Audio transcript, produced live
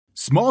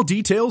Small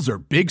details are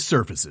big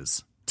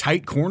surfaces.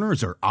 Tight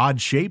corners are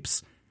odd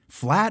shapes.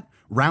 Flat,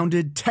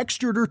 rounded,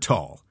 textured, or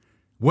tall.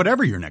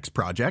 Whatever your next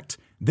project,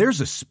 there's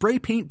a spray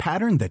paint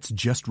pattern that's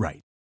just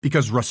right.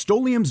 Because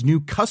Rust-Oleum's new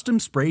Custom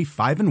Spray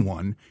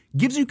 5-in-1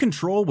 gives you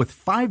control with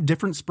 5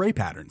 different spray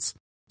patterns.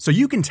 So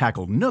you can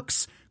tackle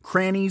nooks,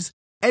 crannies,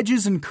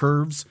 edges, and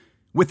curves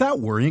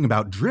without worrying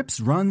about drips,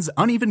 runs,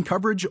 uneven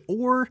coverage,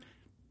 or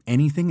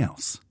anything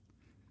else.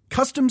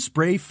 Custom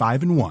Spray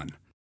 5-in-1.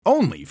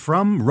 Only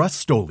from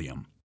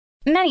Rust-Oleum.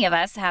 Many of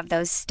us have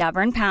those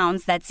stubborn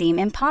pounds that seem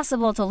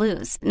impossible to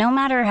lose, no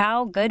matter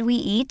how good we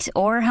eat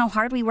or how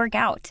hard we work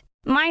out.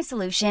 My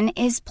solution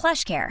is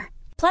PlushCare.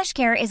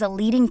 PlushCare is a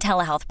leading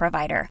telehealth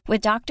provider with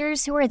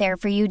doctors who are there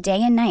for you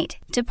day and night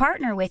to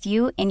partner with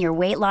you in your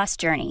weight loss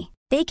journey.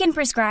 They can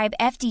prescribe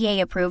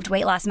FDA-approved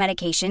weight loss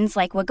medications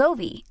like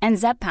Wegovy and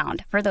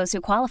Zepbound for those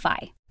who qualify.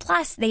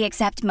 Plus, they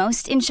accept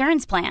most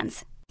insurance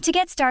plans. To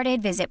get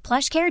started, visit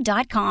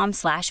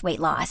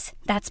plushcare.com/weightloss.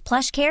 That's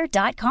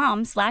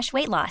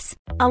plushcare.com/weightloss.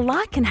 A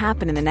lot can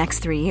happen in the next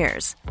 3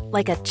 years.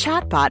 Like a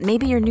chatbot may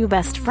be your new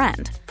best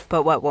friend.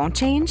 But what won't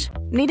change?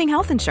 Needing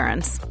health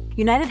insurance.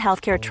 United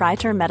Healthcare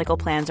Tri-Term Medical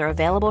Plans are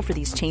available for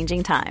these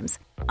changing times.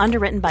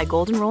 Underwritten by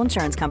Golden Rule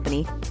Insurance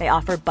Company, they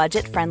offer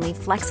budget-friendly,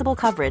 flexible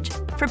coverage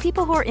for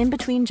people who are in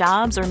between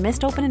jobs or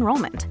missed open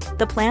enrollment.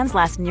 The plans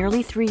last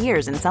nearly 3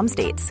 years in some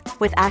states,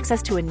 with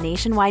access to a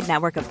nationwide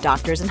network of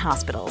doctors and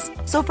hospitals.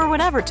 So for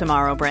whatever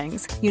tomorrow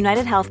brings,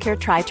 United Healthcare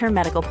Tri-Term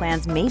Medical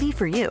Plans may be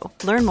for you.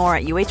 Learn more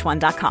at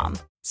uh1.com.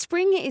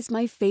 Spring is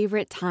my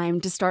favorite time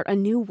to start a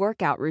new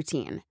workout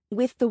routine.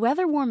 With the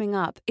weather warming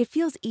up, it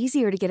feels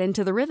easier to get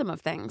into the rhythm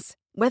of things.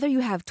 Whether you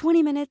have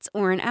 20 minutes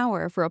or an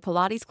hour for a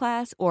Pilates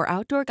class or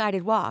outdoor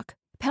guided walk,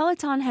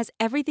 Peloton has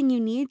everything you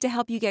need to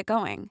help you get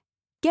going.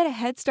 Get a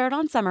head start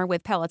on summer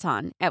with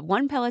Peloton at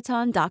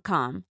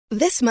onepeloton.com.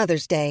 This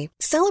Mother's Day,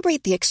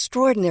 celebrate the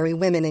extraordinary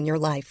women in your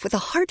life with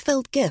a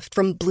heartfelt gift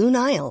from Blue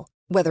Nile.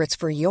 Whether it's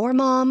for your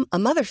mom, a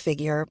mother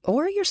figure,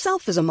 or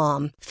yourself as a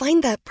mom,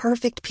 find that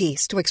perfect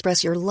piece to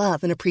express your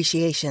love and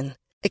appreciation.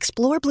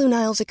 Explore Blue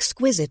Nile's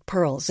exquisite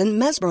pearls and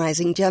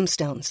mesmerizing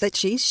gemstones that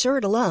she's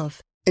sure to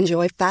love.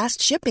 Enjoy fast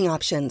shipping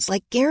options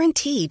like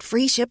guaranteed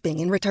free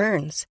shipping and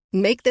returns.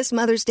 Make this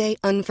Mother's Day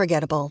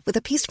unforgettable with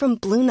a piece from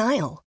Blue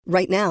Nile.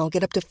 Right now,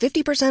 get up to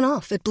 50%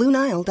 off at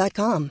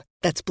BlueNile.com.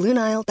 That's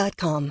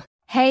BlueNile.com.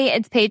 Hey,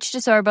 it's Paige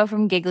DeSorbo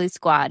from Giggly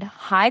Squad.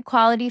 High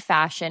quality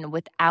fashion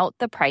without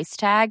the price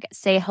tag.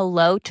 Say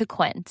hello to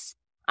Quince.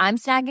 I'm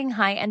snagging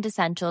high-end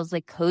essentials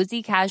like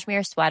cozy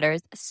cashmere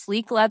sweaters,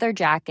 sleek leather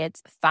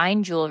jackets,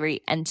 fine jewelry,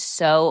 and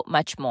so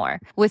much more.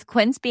 With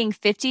Quince being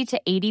 50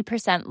 to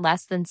 80%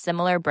 less than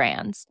similar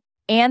brands.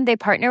 And they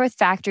partner with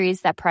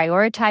factories that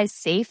prioritize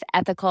safe,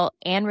 ethical,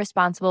 and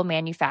responsible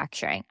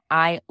manufacturing.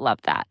 I love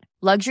that.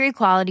 Luxury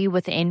quality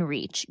within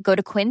reach. Go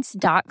to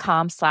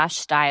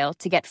quince.com/style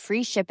to get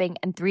free shipping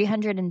and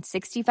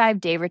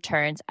 365-day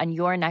returns on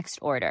your next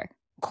order.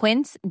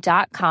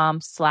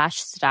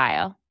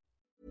 Quince.com/style.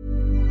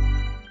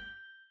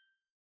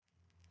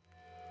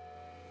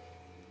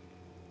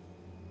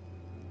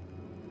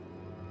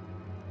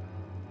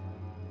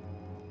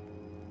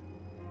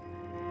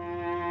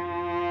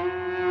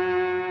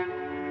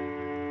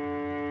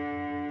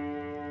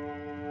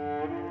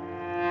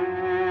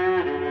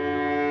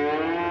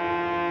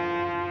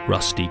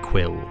 Rusty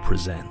Quill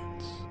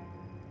presents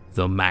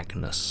The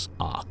Magnus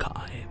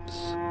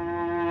Archives.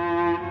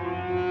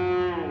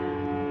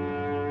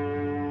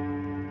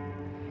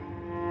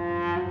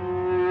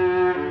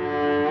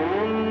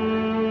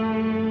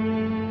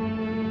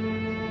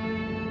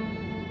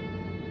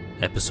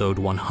 Episode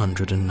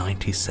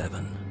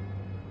 197.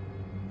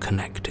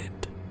 Connected.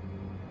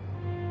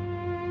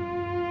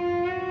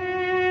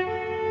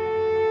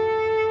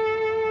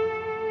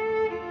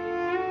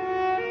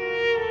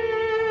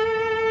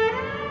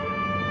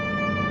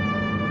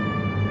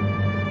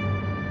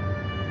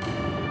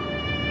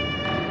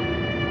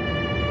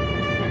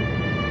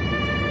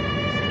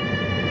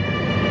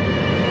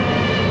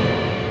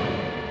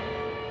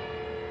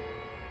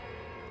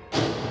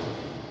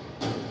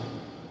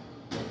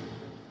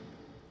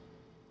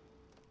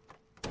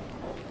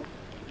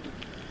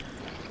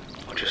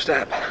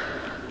 Step.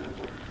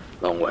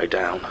 Long way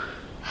down.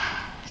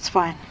 It's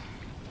fine.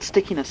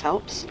 Stickiness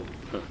helps.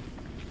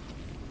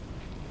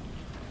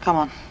 Come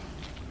on.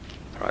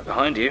 Right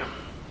behind you.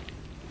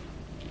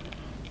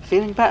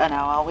 Feeling better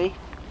now, are we?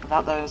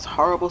 Without those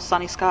horrible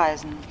sunny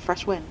skies and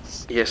fresh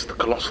winds. Yes, the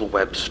colossal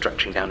web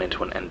stretching down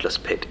into an endless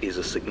pit is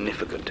a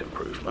significant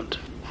improvement.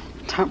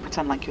 Don't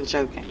pretend like you're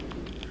joking.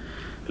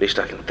 At least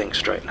I can think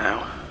straight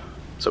now.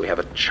 So we have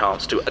a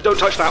chance to... Don't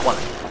touch that one!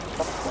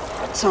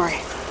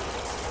 Sorry.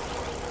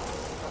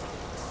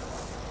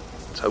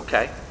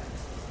 Okay.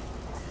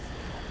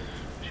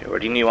 She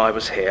already knew I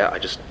was here. I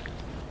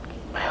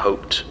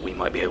hoped we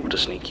might be able to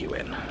sneak you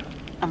in.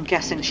 I'm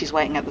guessing she's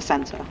waiting at the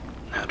center.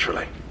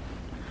 Naturally.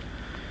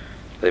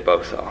 They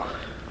both are.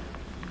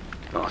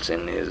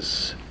 Martin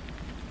he's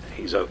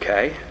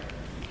okay.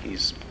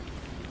 He's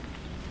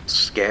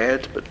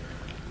scared, but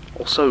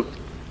also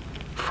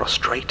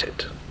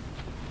frustrated.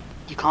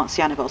 You can't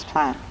see Annabelle's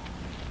plan.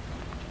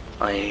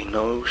 I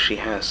know she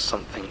has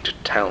something to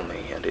tell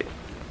me, and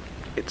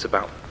it's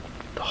about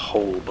the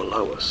hole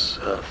below us.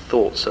 Her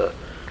thoughts are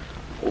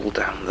all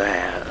down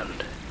there,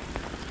 and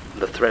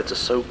the threads are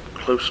so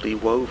closely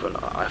woven.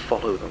 I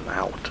follow them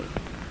out and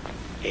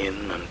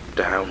in and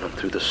down and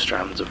through the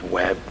strands of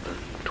web and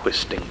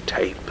twisting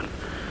tape and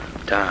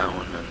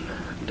down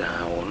and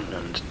down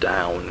and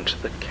down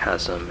into the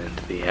chasm,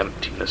 into the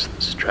emptiness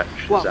that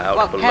stretches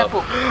out below.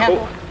 Careful.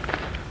 Oh.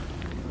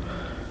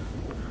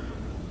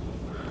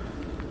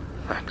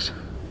 Thanks.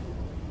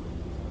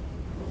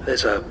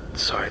 There's a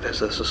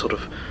sort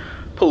of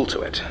pull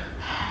to it.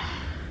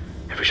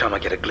 Every time I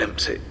get a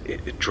glimpse,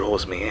 it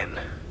draws me in.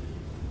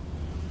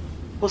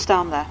 What's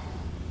down there?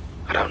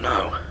 I don't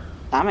know.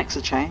 That makes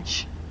a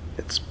change.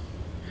 It's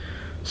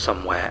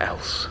somewhere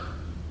else.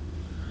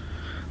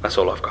 That's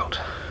all I've got.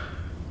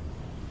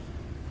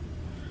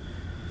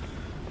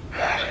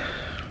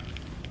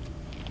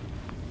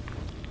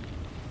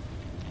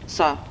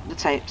 So, the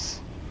tapes.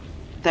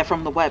 They're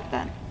from the web,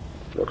 then?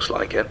 Looks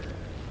like it.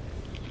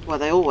 Were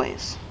they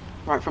always?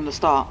 Right from the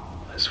start?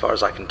 As far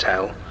as I can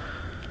tell.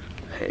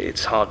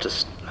 It's hard to...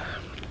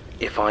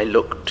 If I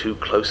look too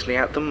closely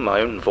at them,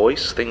 my own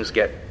voice, things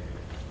get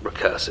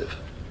recursive.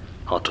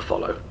 Hard to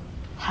follow.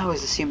 I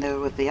always assumed they were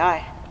with the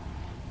eye.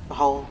 The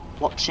whole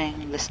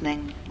watching,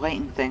 listening,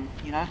 waiting thing,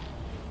 you know?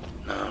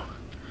 No.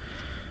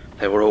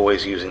 They were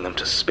always using them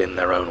to spin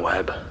their own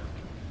web.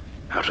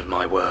 Out of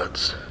my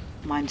words.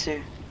 Mine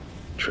too.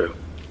 True.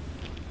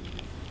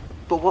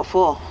 But what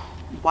for?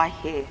 Why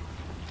here?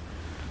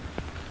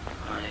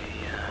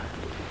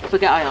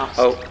 Forget I asked.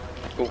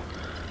 Oh.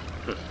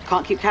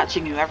 Can't keep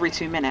catching you every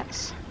 2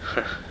 minutes.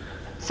 At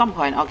some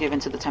point, I'll give in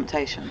to the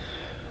temptation.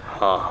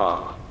 Ha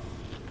ha.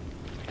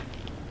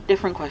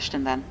 Different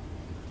question then.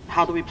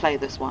 How do we play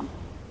this one?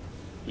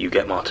 You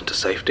get Martin to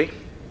safety,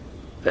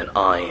 then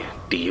I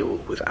deal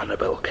with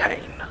Annabelle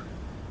Kane.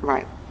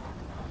 Right.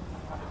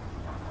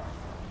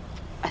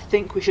 I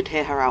think we should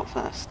hear her out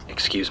first.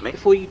 Excuse me?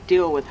 Before you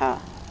deal with her,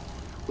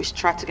 we should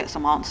try to get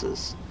some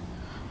answers.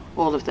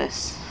 All of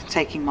this,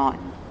 taking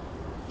Martin.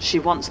 She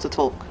wants to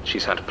talk.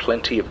 She's had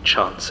plenty of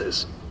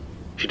chances.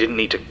 She didn't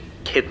need to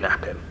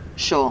kidnap him.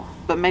 Sure,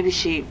 but maybe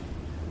she...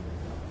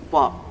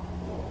 What?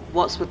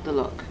 What's with the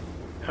look?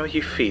 How are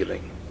you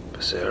feeling,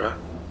 Basira?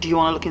 Do you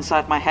want to look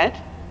inside my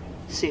head?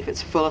 See if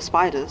it's full of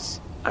spiders?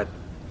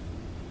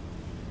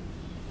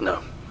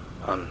 No.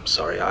 I'm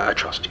sorry. I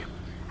trust you.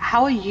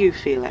 How are you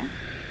feeling?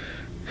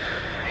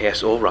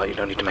 Yes, all right. You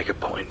don't need to make a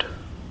point.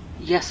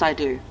 Yes, I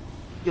do.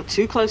 You're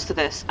too close to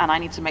this, and I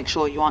need to make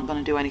sure you aren't going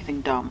to do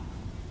anything dumb.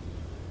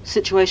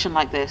 Situation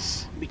like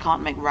this, we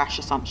can't make rash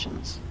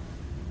assumptions.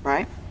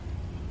 Right?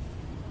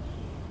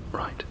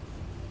 Right.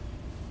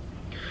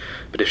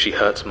 But if she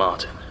hurts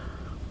Martin,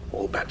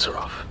 all bets are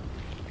off.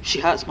 If she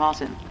hurts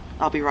Martin,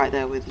 I'll be right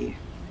there with you.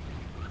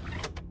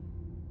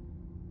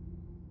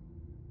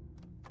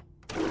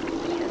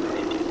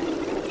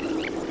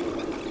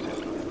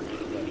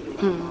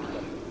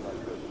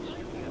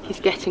 He's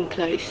getting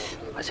close.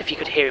 As if you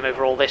could hear him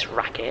over all this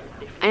racket.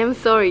 I am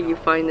sorry you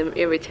find them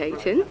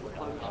irritating.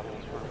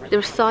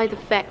 They're side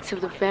effects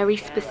of the very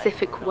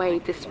specific way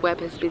this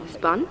web has been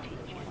spun.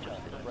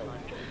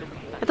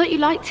 I thought you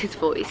liked his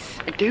voice.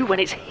 I do when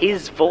it's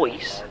his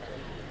voice.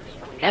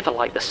 Never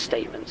liked the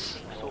statements.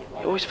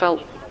 I always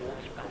felt...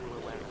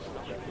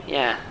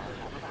 Yeah.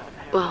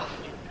 Well,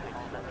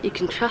 you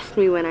can trust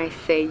me when I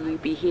say you'll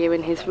be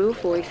hearing his real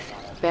voice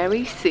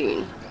very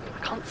soon.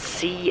 I can't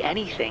see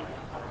anything.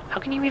 How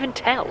can you even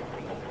tell?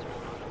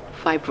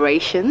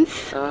 Vibrations?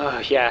 Oh,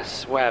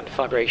 yes, web,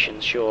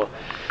 vibrations, sure.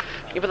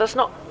 Yeah, but that's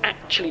not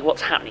actually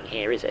what's happening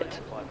here, is it?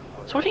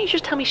 So why don't you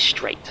just tell me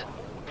straight?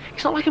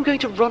 It's not like I'm going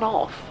to run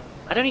off.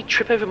 I'd only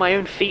trip over my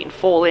own feet and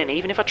fall in,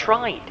 even if I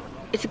tried.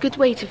 It's a good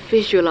way to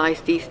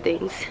visualize these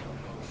things.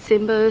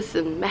 Symbols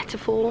and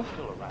metaphor.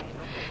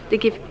 They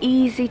give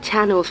easy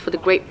channels for the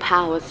great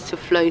powers to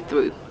flow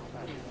through.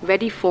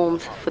 Ready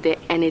forms for their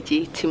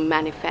energy to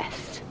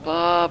manifest.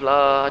 Blah,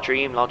 blah,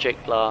 dream logic,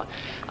 blah.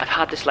 I've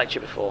had this lecture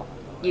before.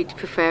 You'd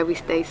prefer we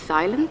stay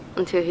silent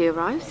until he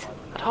arrives?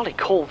 I'd hardly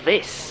call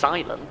this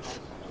silence.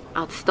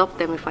 I'd stop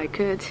them if I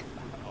could.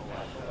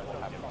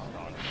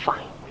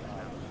 Fine.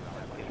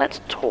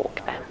 Let's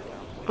talk then.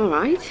 All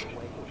right.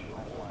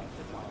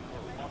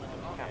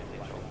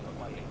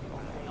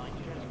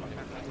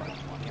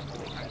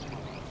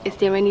 Is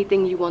there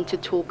anything you want to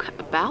talk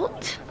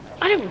about?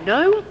 I don't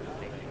know.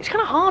 It's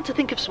kind of hard to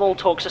think of small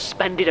talk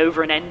suspended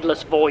over an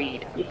endless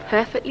void. You're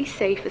perfectly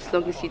safe as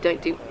long as you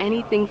don't do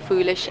anything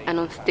foolish and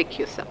unstick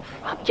yourself.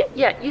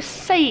 Yeah, you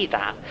say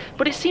that,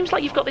 but it seems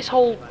like you've got this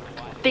whole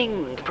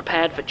thing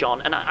prepared for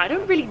John, and I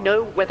don't really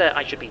know whether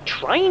I should be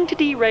trying to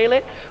derail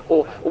it,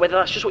 or whether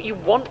that's just what you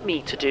want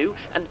me to do,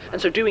 and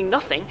so doing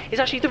nothing is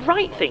actually the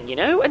right thing, you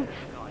know? And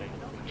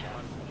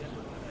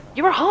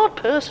you're a hard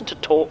person to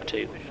talk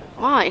to.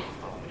 Why?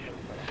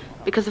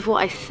 Because of what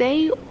I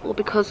say, or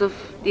because of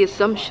the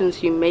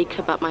assumptions you make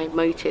about my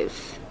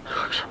motives?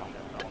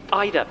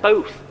 Either,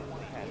 both.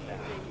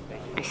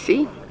 I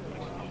see.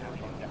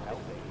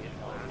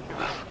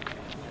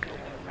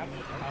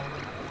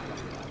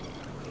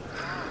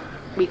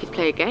 We could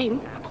play a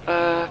game.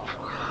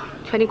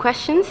 20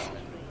 questions?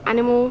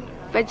 Animal,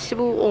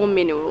 vegetable, or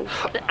mineral?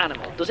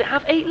 Animal. Does it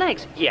have 8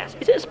 legs? Yes.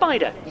 Is it a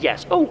spider?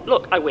 Yes. Oh,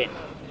 look, I win.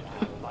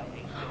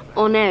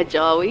 On edge,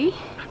 are we?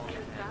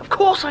 Of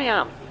course I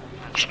am.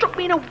 You struck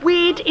me in a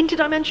weird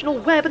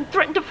interdimensional web and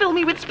threatened to fill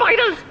me with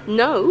spiders.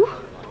 No.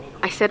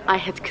 I said I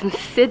had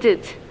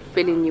considered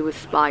filling you with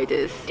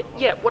spiders.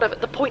 Yeah, whatever.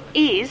 The point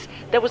is,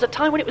 there was a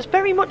time when it was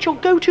very much your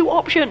go-to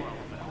option.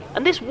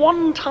 And this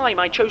one time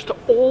I chose to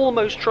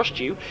almost trust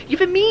you,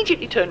 you've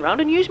immediately turned around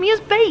and used me as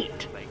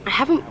bait. I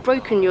haven't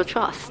broken your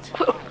trust.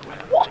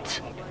 What?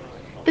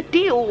 The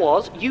deal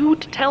was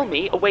you'd tell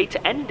me a way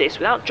to end this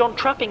without John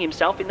trapping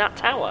himself in that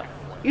tower.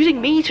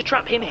 Using me to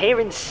trap him here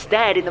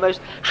instead in the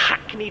most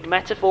hackneyed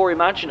metaphor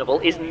imaginable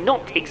is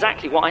not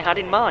exactly what I had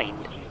in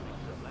mind.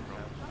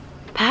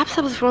 Perhaps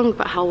I was wrong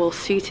about how well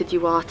suited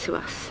you are to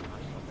us.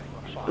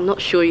 I'm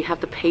not sure you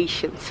have the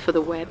patience for the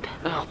web.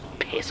 Oh,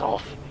 piss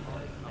off.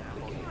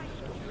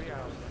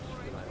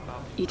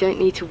 You don't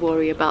need to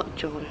worry about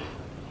John.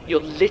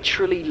 You're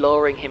literally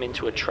luring him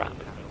into a trap.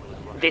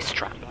 This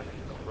trap.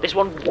 This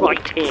one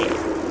right here.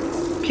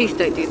 Please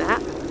don't do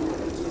that.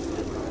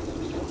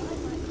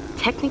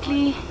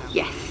 Technically,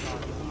 yes.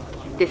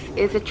 This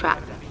is a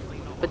trap.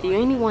 But the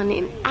only one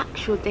in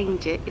actual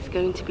danger is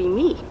going to be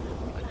me.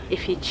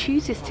 If he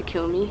chooses to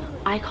kill me,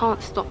 I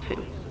can't stop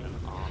him.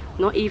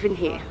 Not even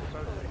here.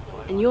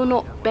 And you're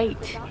not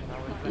bait.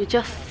 You're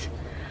just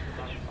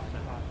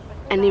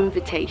an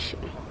invitation.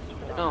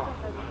 Oh,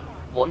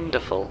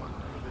 wonderful.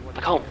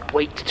 I can't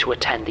wait to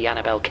attend the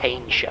Annabelle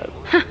Kane show.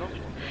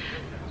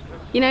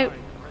 You know,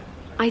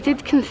 I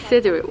did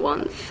consider it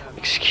once.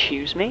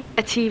 Excuse me?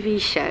 A TV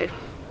show.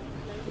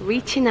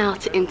 Reaching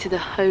out into the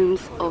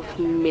homes of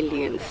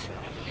millions.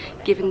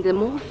 Giving the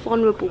more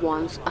vulnerable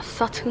ones a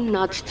subtle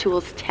nudge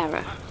towards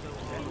terror.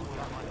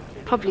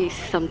 Probably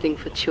something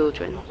for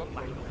children.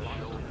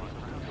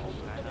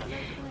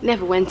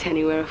 Never went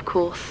anywhere, of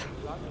course.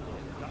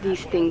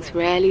 These things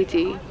rarely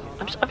do.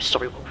 I'm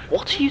sorry,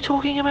 what are you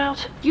talking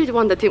about? You're the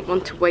one that didn't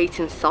want to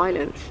wait in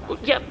silence.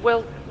 Yeah,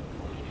 well...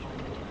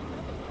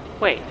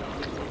 Wait,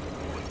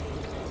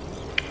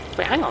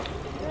 hang on.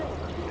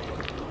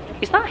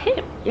 Is that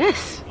him?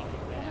 Yes.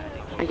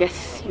 I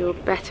guess you're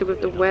better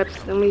with the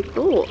webs than we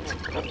thought.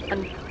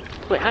 And...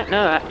 Wait,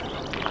 no,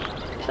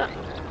 is that...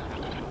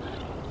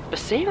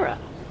 Basira?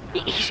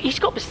 He's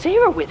got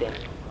Basira with him.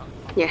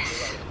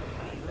 Yes.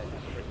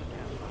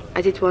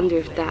 I did wonder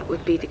if that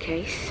would be the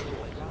case.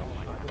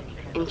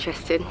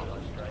 Interesting.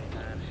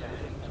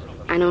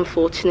 And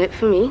unfortunate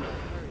for me,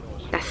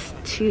 that's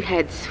 2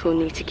 heads who'll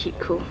need to keep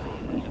cool.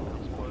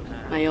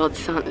 My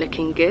odds aren't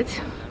looking good.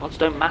 Odds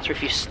don't matter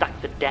if you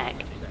stack the deck.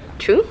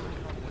 True.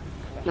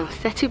 Now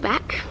settle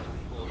back.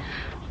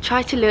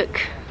 Try to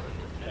look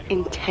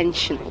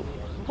intentional.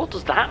 What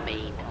does that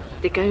mean?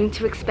 They're going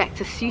to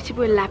expect a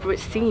suitable, elaborate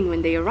scene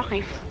when they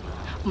arrive.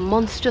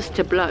 Monstrous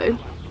to blow.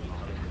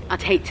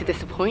 I'd hate to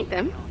disappoint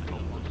them.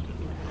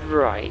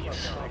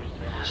 Right.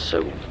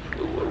 So,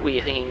 were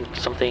you thinking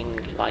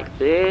something like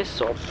this,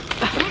 or...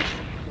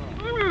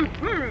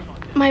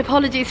 My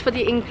apologies for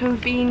the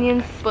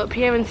inconvenience, but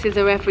appearances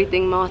are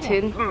everything,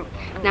 Martin.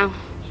 Now,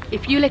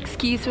 if you'll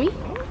excuse me,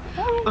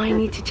 I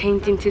need to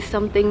change into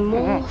something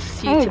more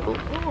suitable.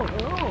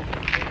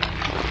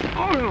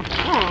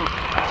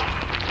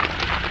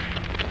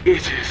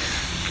 It is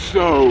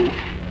so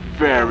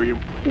very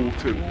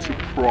important to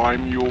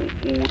prime your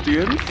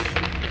audience.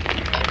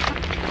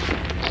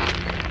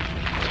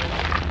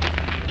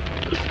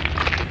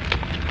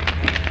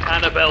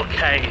 Annabelle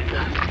Kane.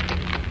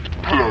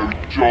 Hello,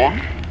 John.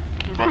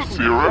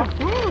 Basira.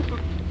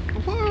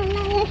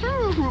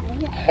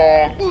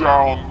 Calm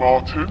down,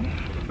 Martin.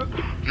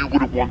 You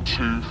wouldn't want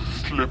to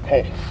slip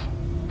off,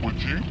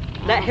 would you?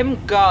 Let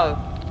him go.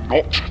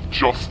 Not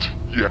just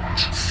yet.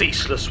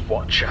 Ceaseless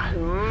watcher.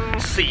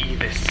 See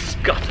this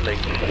scuttling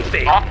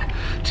thing.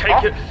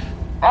 Take it.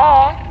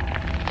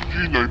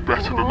 You know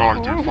better than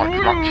I do if I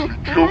can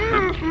actually kill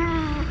him.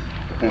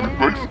 But we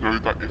both know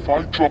that if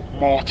I drop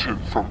Martin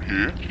from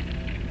here,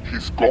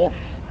 he's gone.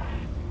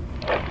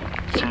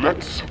 So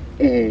let's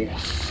all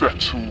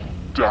settle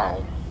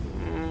down.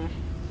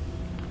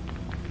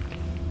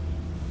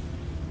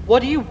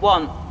 What do you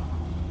want?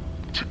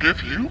 To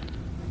give you,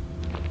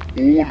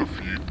 all of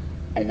you,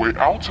 a way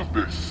out of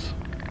this.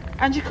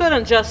 And you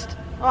couldn't just,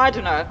 I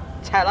don't know,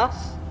 tell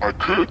us? I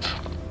could,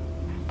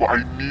 but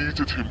I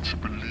needed him to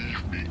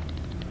believe me.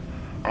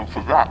 And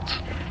for that,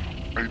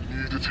 I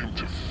needed him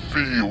to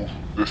feel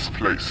this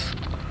place,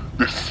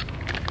 this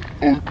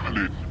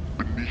opening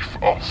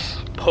beneath us.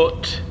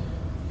 Put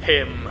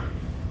him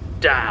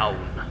down.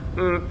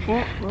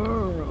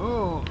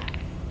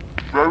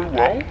 Very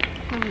well.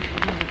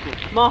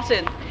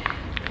 Martin,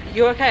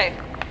 you okay?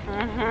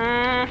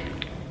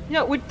 You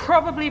know, we'd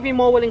probably be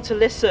more willing to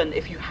listen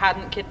if you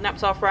hadn't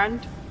kidnapped our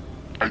friend.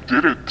 I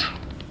didn't.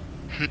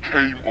 He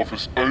came of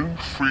his own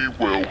free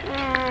will.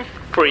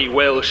 Free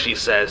will, she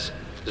says,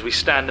 as we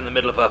stand in the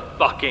middle of a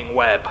fucking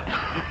web.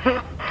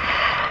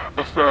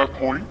 A fair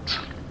point.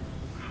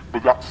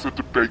 But that's a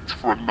debate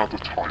for another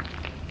time.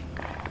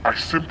 I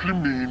simply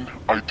mean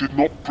I did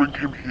not bring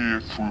him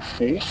here through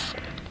force,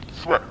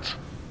 threat,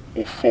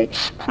 or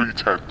false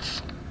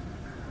pretense.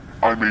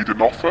 I made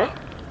an offer,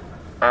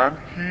 and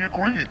he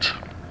agreed.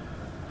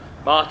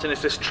 Martin,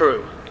 is this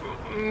true?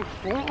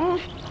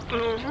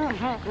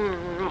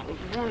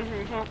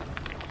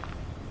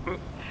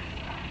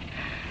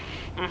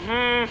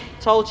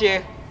 Told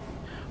you.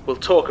 We'll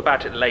talk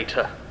about it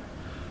later,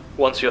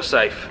 once you're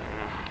safe.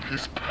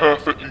 He's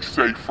perfectly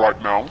safe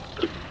right now,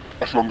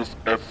 as long as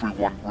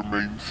everyone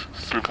remains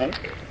civil.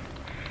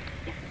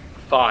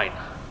 Fine.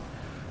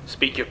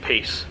 Speak your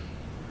piece.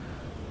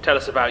 Tell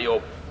us about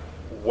your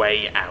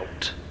way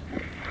out.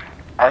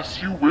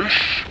 As you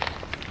wish.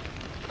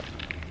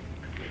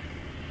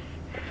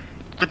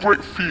 The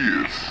Great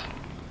Fears.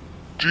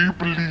 Do you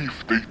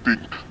believe they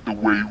think the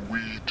way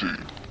we do?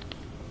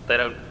 They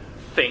don't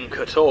think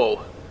at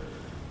all.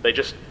 They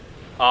just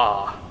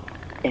are.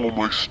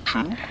 Almost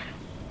true.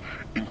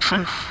 In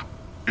truth,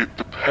 it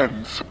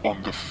depends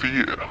on the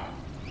fear.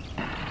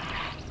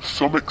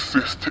 Some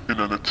exist in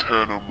an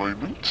eternal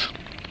moment.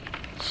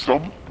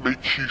 Some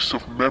make use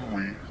of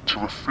memory to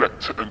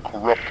reflect and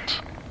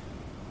corrupt.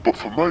 But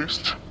for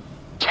most,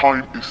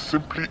 time is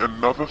simply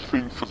another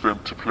thing for them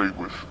to play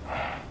with.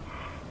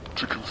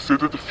 To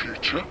consider the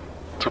future,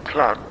 to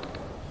plan,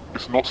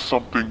 is not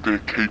something they're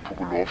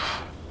capable of.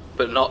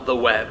 But not the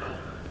web.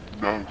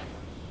 No.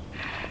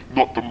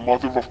 Not the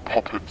mother of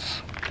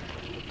puppets.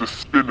 The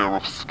spinner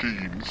of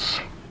schemes.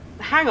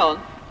 Hang on.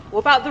 What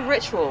about the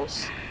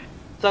rituals?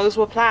 Those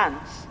were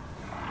plans.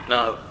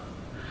 No.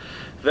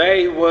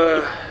 They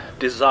were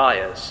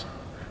desires,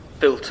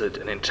 filtered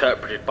and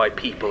interpreted by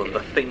people and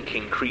the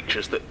thinking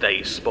creatures that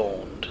they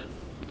spawned.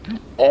 You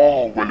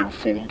are well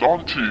informed,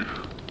 aren't you?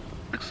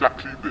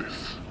 Exactly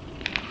this.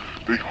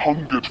 They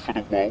hungered for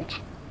the world,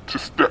 to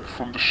step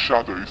from the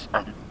shadows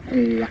and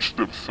gorge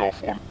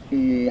themselves on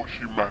all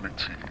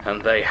humanity.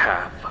 And they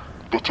have.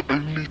 But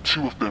only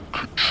two of them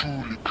could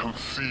truly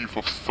conceive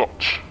of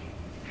such.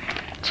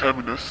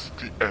 Terminus,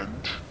 the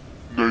end,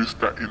 knows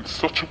that in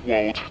such a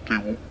world they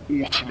will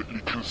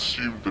ultimately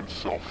consume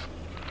themselves.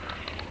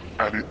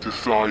 And it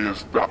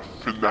desires that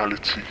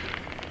finality.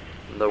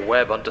 The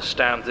web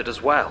understands it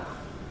as well.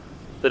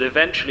 That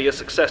eventually a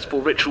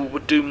successful ritual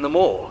would doom them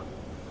all.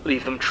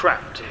 Leave them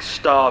trapped and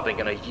starving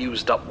in a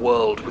used-up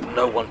world with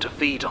no one to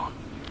feed on.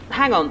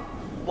 Hang on.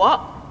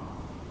 What?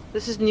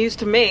 This is news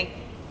to me.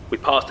 We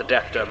passed the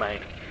death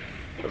domain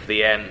of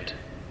the end.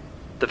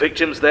 The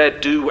victims there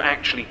do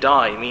actually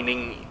die,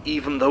 meaning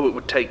even though it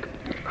would take,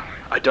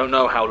 I don't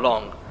know how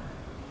long,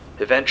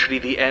 eventually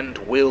the end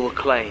will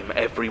claim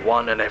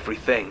everyone and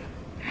everything.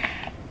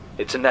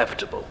 It's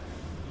inevitable.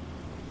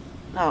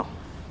 Oh.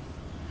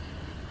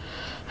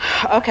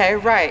 Okay,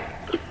 right.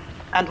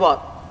 And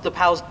what? The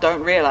pals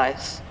don't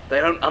realize? They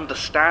don't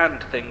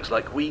understand things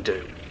like we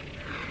do.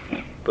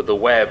 But the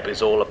web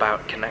is all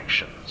about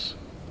connections,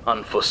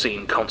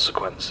 unforeseen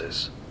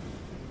consequences.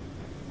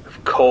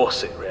 Of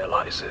course it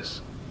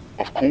realizes.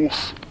 Of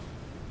course.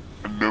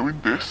 And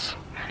knowing this,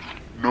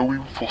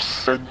 knowing for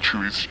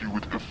centuries you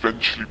would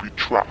eventually be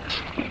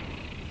trapped,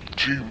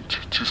 doomed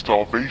to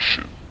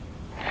starvation,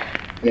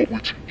 what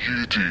would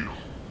you do?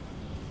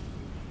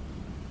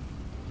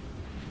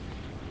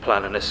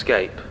 Plan an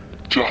escape.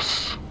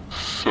 Just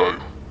so.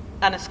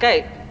 An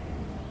escape?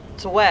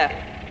 To where?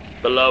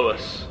 Below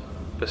us,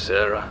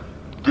 Basira.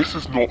 This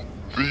is not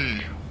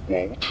the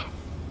world.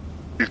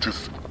 It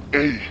is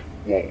a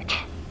world.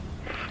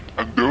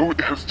 And though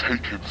it has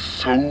taken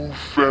so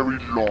very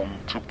long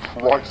to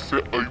price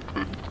it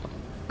open,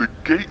 the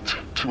gate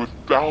to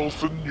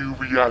 1,000 new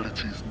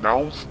realities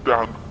now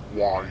stand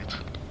wide.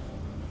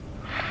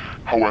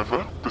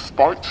 However,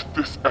 despite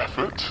this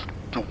effort,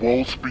 the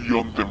worlds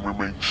beyond them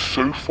remain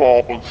so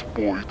far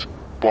unspoiled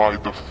by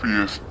the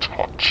fear's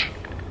touch.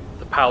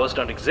 The powers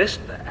don't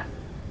exist there.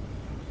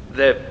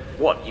 They're,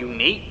 what,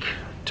 unique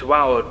to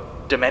our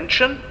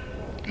dimension?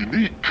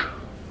 Unique?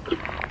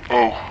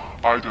 Oh,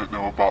 I don't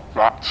know about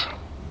that.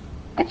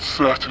 But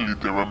certainly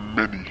there are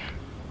many,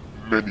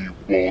 many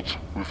worlds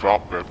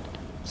without them.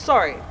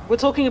 Sorry, we're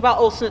talking about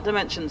alternate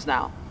dimensions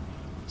now.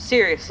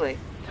 Seriously.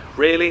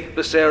 Really,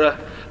 Basira?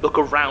 Look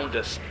around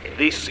us.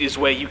 This is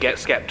where you get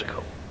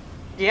skeptical.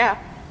 Yeah.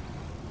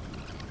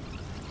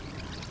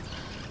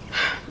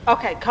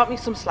 Okay, cut me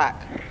some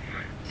slack.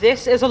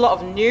 This is a lot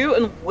of new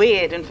and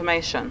weird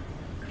information.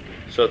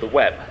 So the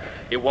web,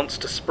 it wants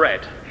to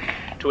spread,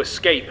 to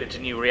escape into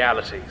new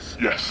realities.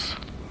 Yes,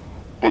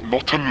 but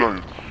not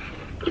alone.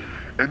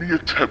 Any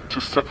attempt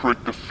to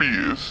separate the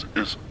fears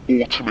is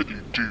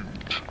ultimately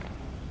doomed,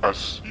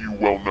 as you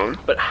well know.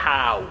 But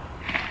how?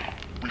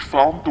 We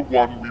found the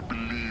one we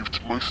believed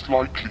most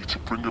likely to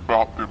bring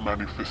about their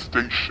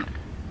manifestation.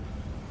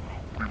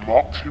 We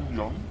marked him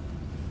young,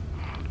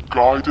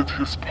 guided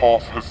his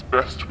path as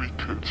best we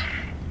could,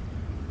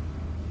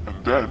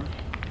 and then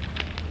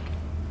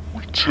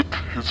we took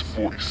his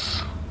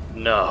voice.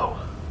 No.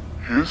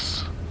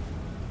 His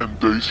and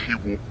those he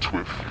walked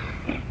with.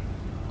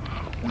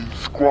 We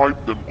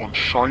inscribed them on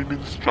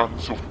shining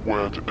strands of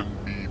word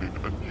and meaning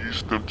and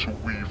use them to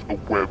weave a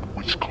web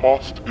which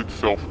cast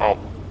itself out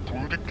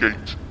through the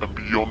gate and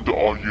beyond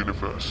our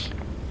universe,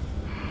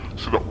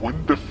 so that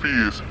when the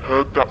Fears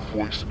heard that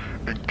voice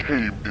and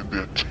came in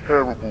their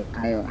terrible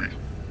glory,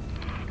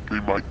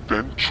 they might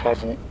then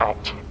travel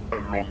out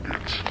along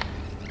it,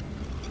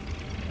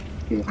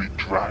 or be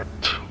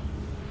dragged.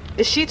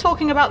 Is she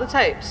talking about the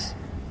tapes?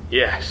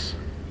 Yes.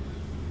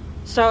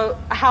 So,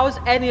 how is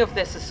any of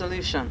this a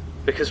solution?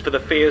 Because for the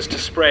Fears to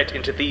spread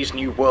into these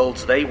new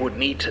worlds, they would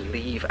need to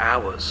leave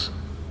ours,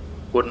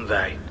 wouldn't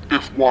they?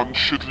 If one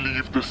should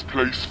leave this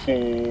place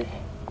for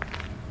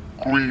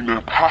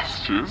greener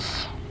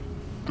pastures,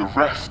 the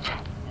rest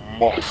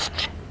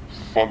must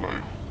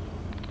follow.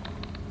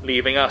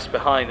 Leaving us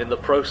behind in the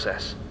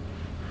process,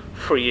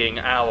 freeing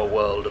our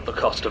world at the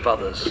cost of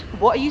others.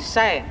 What are you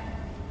saying?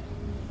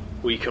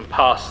 We can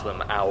pass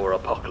them our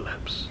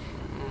apocalypse.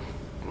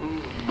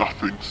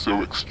 Nothing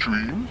so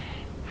extreme.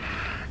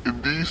 In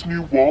these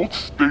new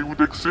worlds, they would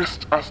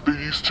exist as they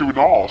used to in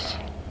ours,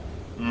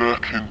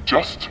 lurking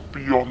just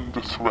beyond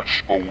the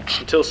threshold.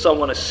 Until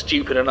someone is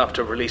stupid enough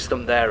to release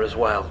them there as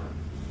well.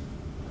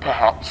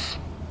 Perhaps.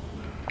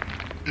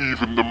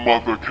 Even the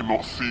mother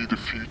cannot see the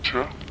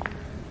future,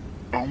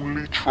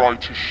 only try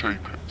to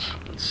shape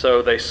it. And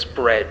so they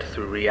spread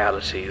through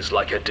realities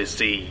like a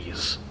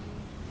disease.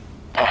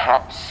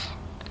 Perhaps.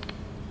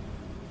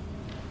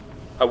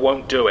 I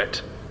won't do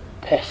it.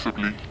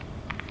 Possibly.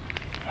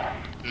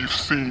 You've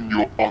seen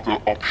your other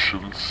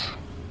options.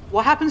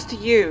 What happens to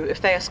you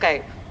if they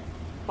escape?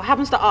 What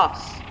happens to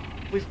us?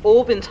 We've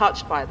all been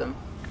touched by them.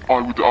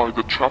 I would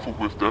either travel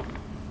with them,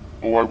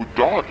 or I would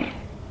die.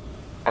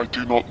 I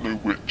do not know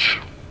which.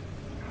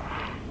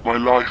 My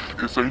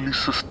life is only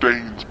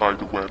sustained by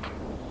the web.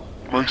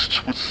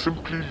 Most would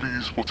simply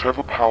lose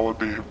whatever power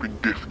they have been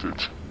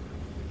gifted.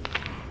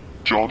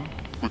 John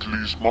would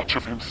lose much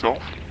of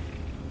himself,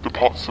 the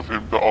parts of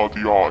him that are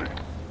the eye.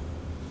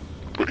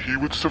 But he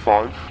would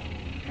survive,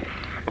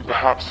 and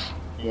perhaps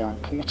more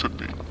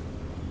importantly,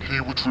 he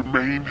would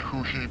remain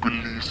who he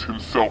believes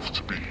himself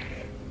to be.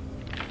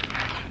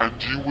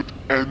 And you would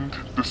end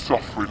the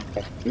suffering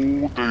of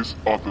all those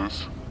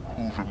others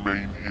who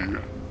remain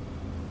here.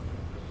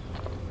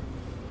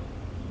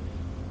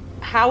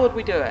 How would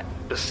we do it?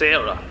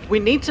 Basira. We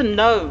need to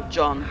know,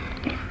 John.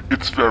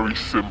 It's very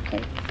simple.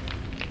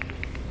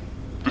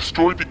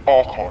 Destroy the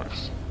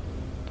archives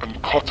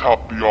and cut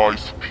out the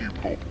eyes of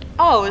people.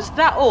 Oh, is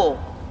that all?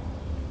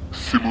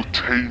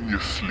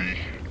 Simultaneously.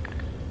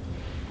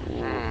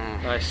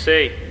 I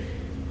see.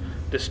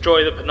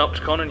 Destroy the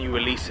Panopticon and you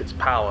release its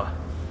power.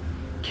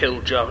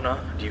 Kill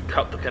Jonah and you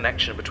cut the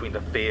connection between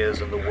the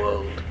Fears and the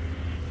world.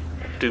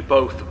 Do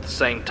both at the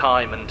same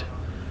time and,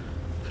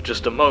 for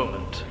just a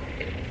moment,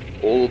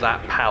 all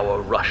that power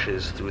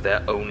rushes through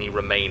their only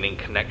remaining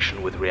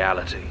connection with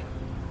reality.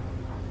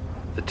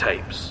 The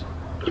tapes.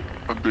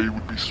 And they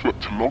would be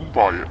swept along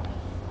by it,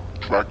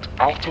 dragged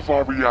out of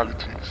our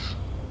realities,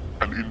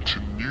 and into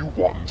new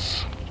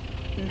ones.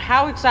 And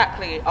how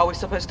exactly are we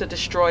supposed to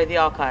destroy the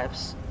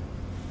archives?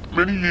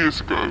 Many years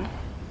ago,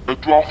 a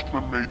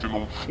draftsman made an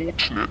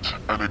unfortunate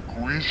and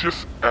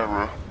egregious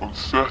error on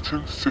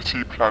certain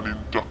city planning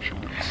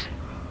documents.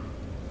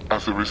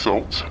 As a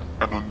result,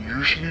 an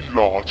unusually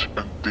large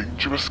and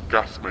dangerous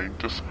gas main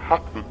just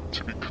happened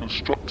to be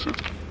constructed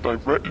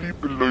directly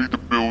below the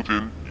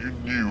building you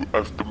knew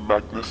as the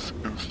Magnus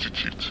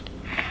Institute,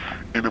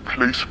 in a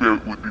place where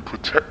it would be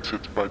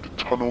protected by the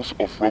tunnels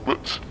of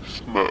Robert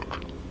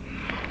Smirk,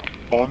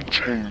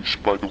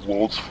 unchanged by the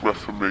world's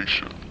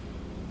reformation.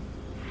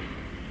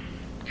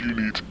 You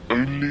need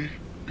only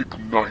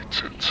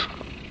ignite it.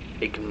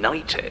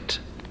 Ignite it?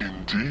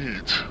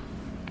 Indeed.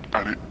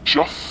 And it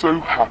just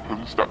so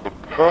happens that the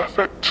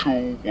perfect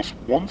tool was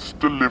once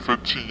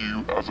delivered to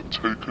you as a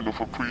token of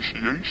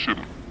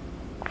appreciation.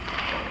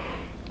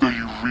 Though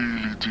you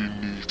really do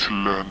need to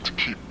learn to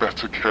keep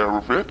better care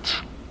of it.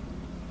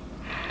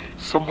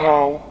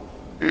 Somehow,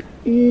 it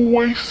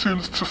always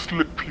seems to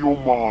slip your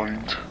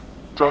mind,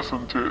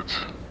 doesn't it?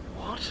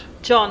 What?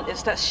 John,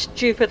 it's that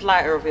stupid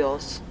lighter of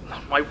yours.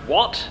 My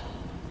what?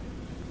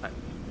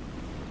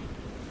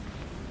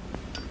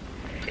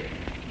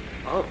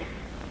 Oh.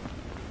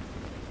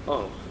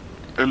 Oh.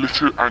 A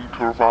little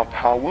anchor of our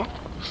power,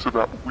 so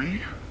that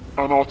we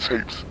and our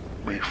tapes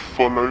may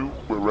follow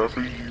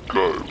wherever you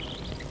go.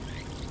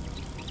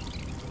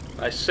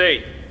 I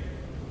see.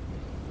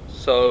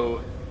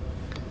 So,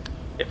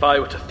 if I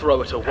were to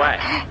throw it away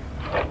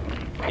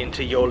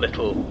into your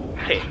little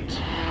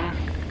pit,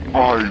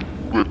 I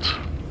would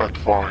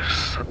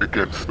advise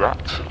against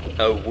that.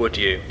 Oh, would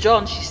you?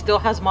 John, she still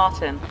has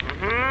Martin.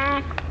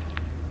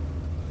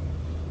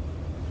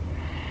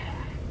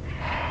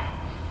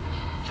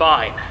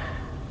 Fine.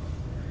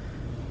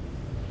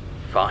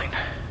 Fine.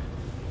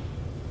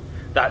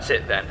 That's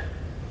it then.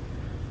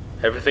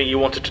 Everything you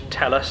wanted to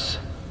tell us?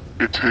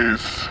 It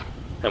is.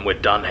 And we're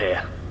done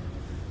here.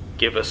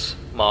 Give us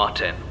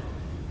Martin.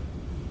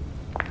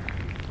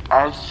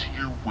 As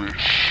you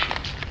wish.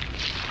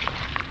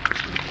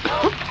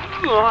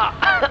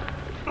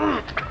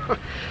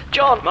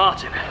 John!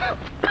 Martin!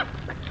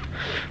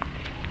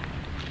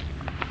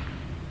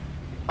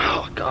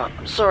 God,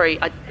 I'm sorry.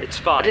 It's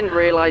fine. I didn't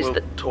realise we'll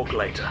that... talk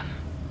later.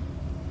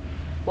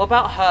 What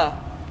about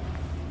her?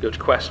 Good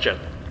question.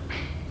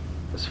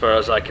 As far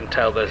as I can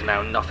tell, there's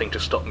now nothing to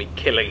stop me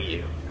killing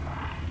you.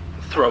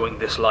 Throwing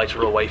this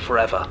lighter away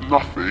forever.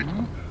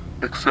 Nothing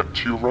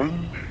except your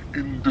own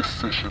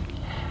indecision.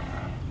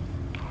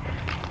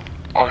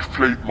 I've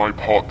played my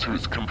part to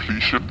its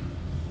completion.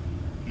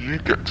 You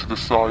get to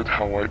decide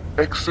how I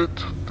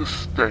exit the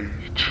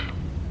stage.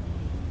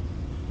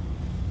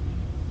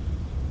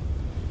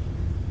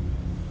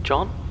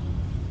 John?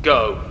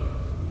 Go.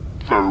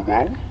 Very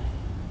well.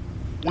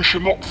 We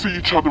shall not see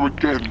each other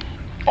again,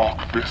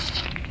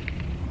 Archivist.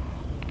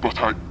 But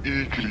I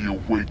eagerly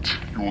await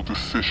your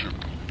decision.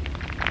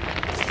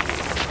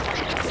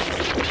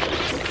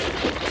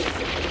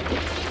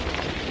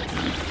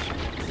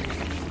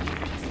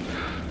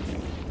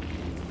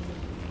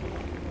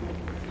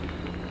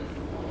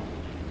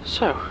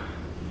 So,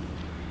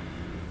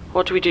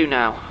 what do we do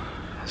now?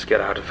 Let's get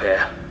out of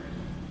here.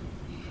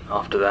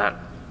 After that,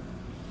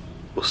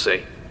 we'll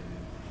see.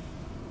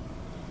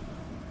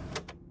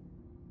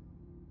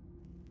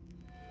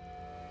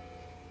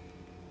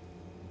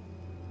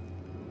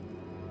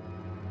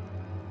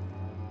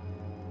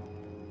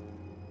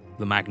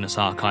 The Magnus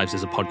Archives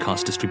is a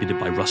podcast distributed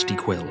by Rusty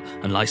Quill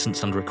and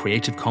licensed under a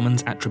Creative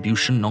Commons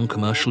Attribution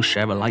Non-Commercial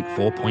Share-alike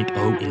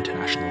 4.0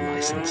 international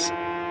license.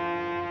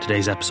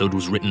 Today's episode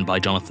was written by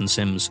Jonathan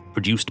Sims,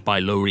 produced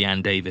by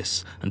Lorianne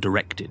Davis, and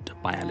directed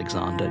by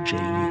Alexander J.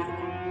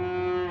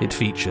 Newell. It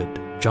featured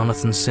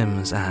Jonathan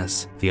Sims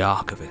as The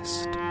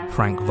Archivist,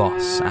 Frank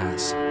Voss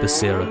as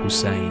Basira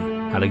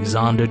Hussein,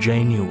 Alexander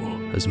J.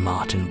 Newell as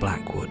Martin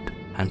Blackwood,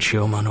 and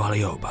Chioma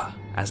Nwalioba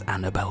as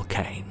Annabelle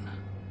Kane.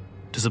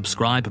 To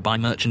subscribe, buy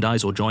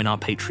merchandise, or join our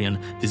Patreon,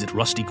 visit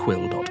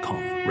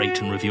rustyquill.com.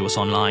 Rate and review us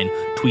online,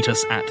 tweet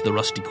us at The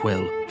Rusty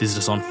Quill, visit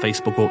us on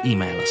Facebook or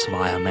email us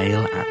via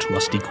mail at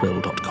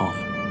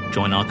rustyquill.com.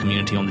 Join our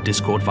community on the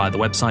Discord via the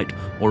website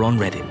or on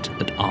Reddit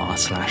at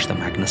r/The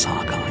Magnus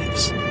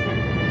Archives.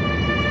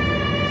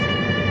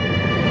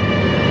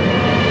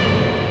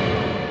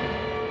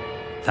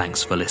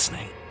 Thanks for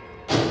listening.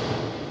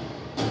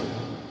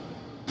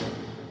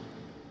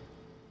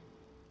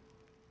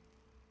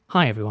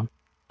 Hi everyone.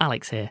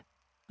 Alex here.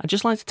 I'd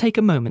just like to take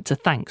a moment to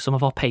thank some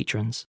of our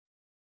patrons.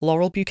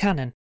 Laurel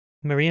Buchanan,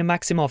 Maria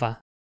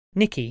Maximova,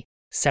 Nikki,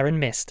 Seren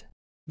Mist,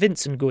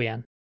 Vincent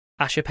Guyan,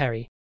 Asher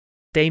Perry,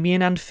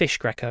 Damien and Fish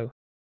Greco,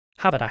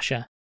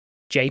 Haberdasher,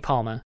 Jay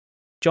Palmer,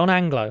 John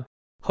Anglo,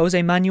 Jose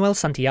Manuel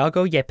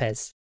Santiago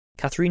Yepes,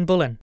 Catherine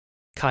Bullen,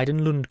 Kaiden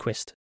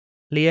Lundquist,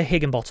 Leah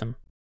Higginbottom,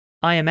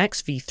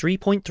 IMX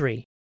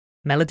V3.3,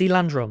 Melody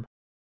Landrum,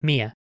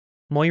 Mia,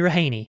 Moira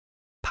Haney,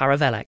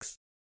 Paravelex,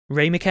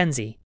 Ray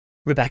McKenzie,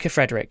 Rebecca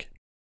Frederick,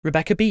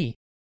 Rebecca B,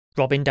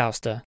 Robin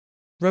Dowster,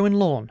 Rowan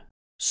Lawn,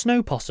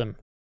 Snow Possum,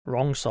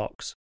 Wrong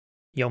Socks,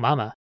 Yo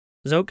Mama,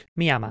 Zog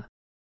Miyama,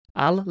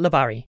 Al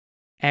Labari,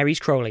 Aries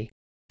Crowley,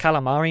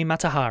 Calamari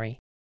Matahari,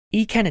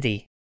 E.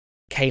 Kennedy,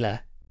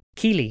 Kayla,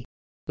 Keeley,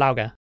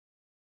 Lauga,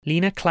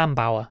 Lena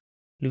Klambauer,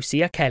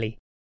 Lucia Kelly,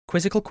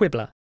 Quizzical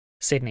Quibbler,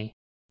 Sydney,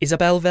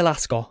 Isabel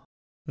Velasco,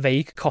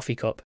 Vague Coffee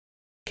Cup,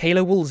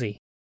 Kayla Woolsey,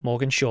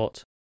 Morgan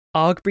Short,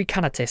 Arg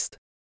Bricanatist,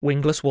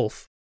 Wingless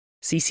Wolf,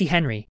 C.C.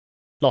 Henry,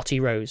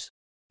 Lottie Rose,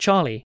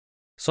 Charlie,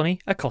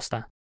 Sonny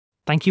Acosta.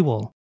 Thank you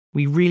all.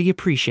 We really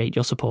appreciate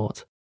your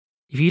support.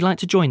 If you'd like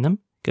to join them,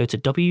 go to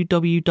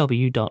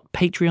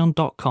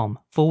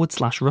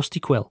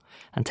www.patreon.com/rustyquill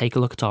and take a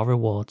look at our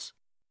rewards.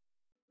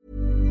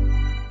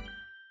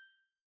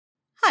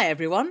 Hi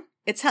everyone,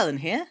 it's Helen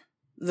here,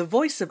 the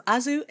voice of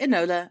Azu,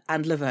 Enola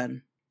and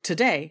Laverne.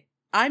 Today,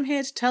 I'm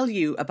here to tell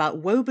you about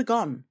Woe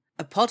Begone,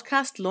 a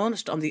podcast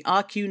launched on the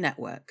RQ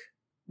network.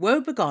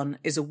 Woe Begone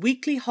is a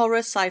weekly horror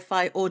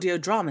sci-fi audio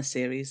drama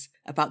series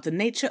about the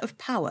nature of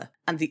power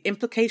and the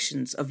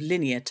implications of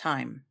linear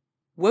time.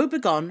 Woe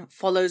Begone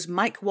follows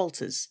Mike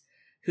Walters,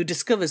 who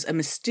discovers a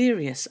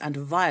mysterious and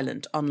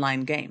violent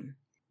online game.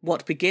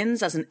 What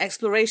begins as an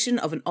exploration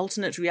of an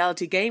alternate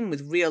reality game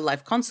with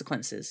real-life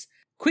consequences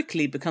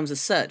quickly becomes a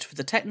search for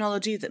the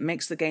technology that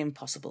makes the game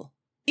possible.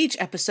 Each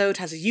episode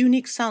has a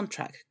unique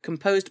soundtrack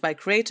composed by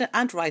creator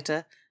and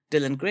writer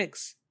Dylan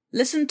Griggs.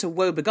 Listen to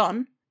Woe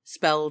Begone,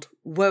 spelled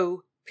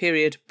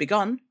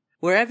woe.begone,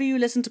 wherever you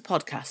listen to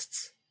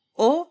podcasts.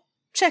 Or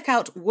check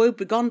out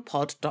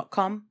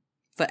woebegonepod.com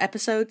for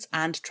episodes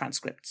and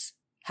transcripts.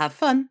 Have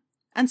fun,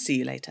 and see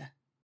you later.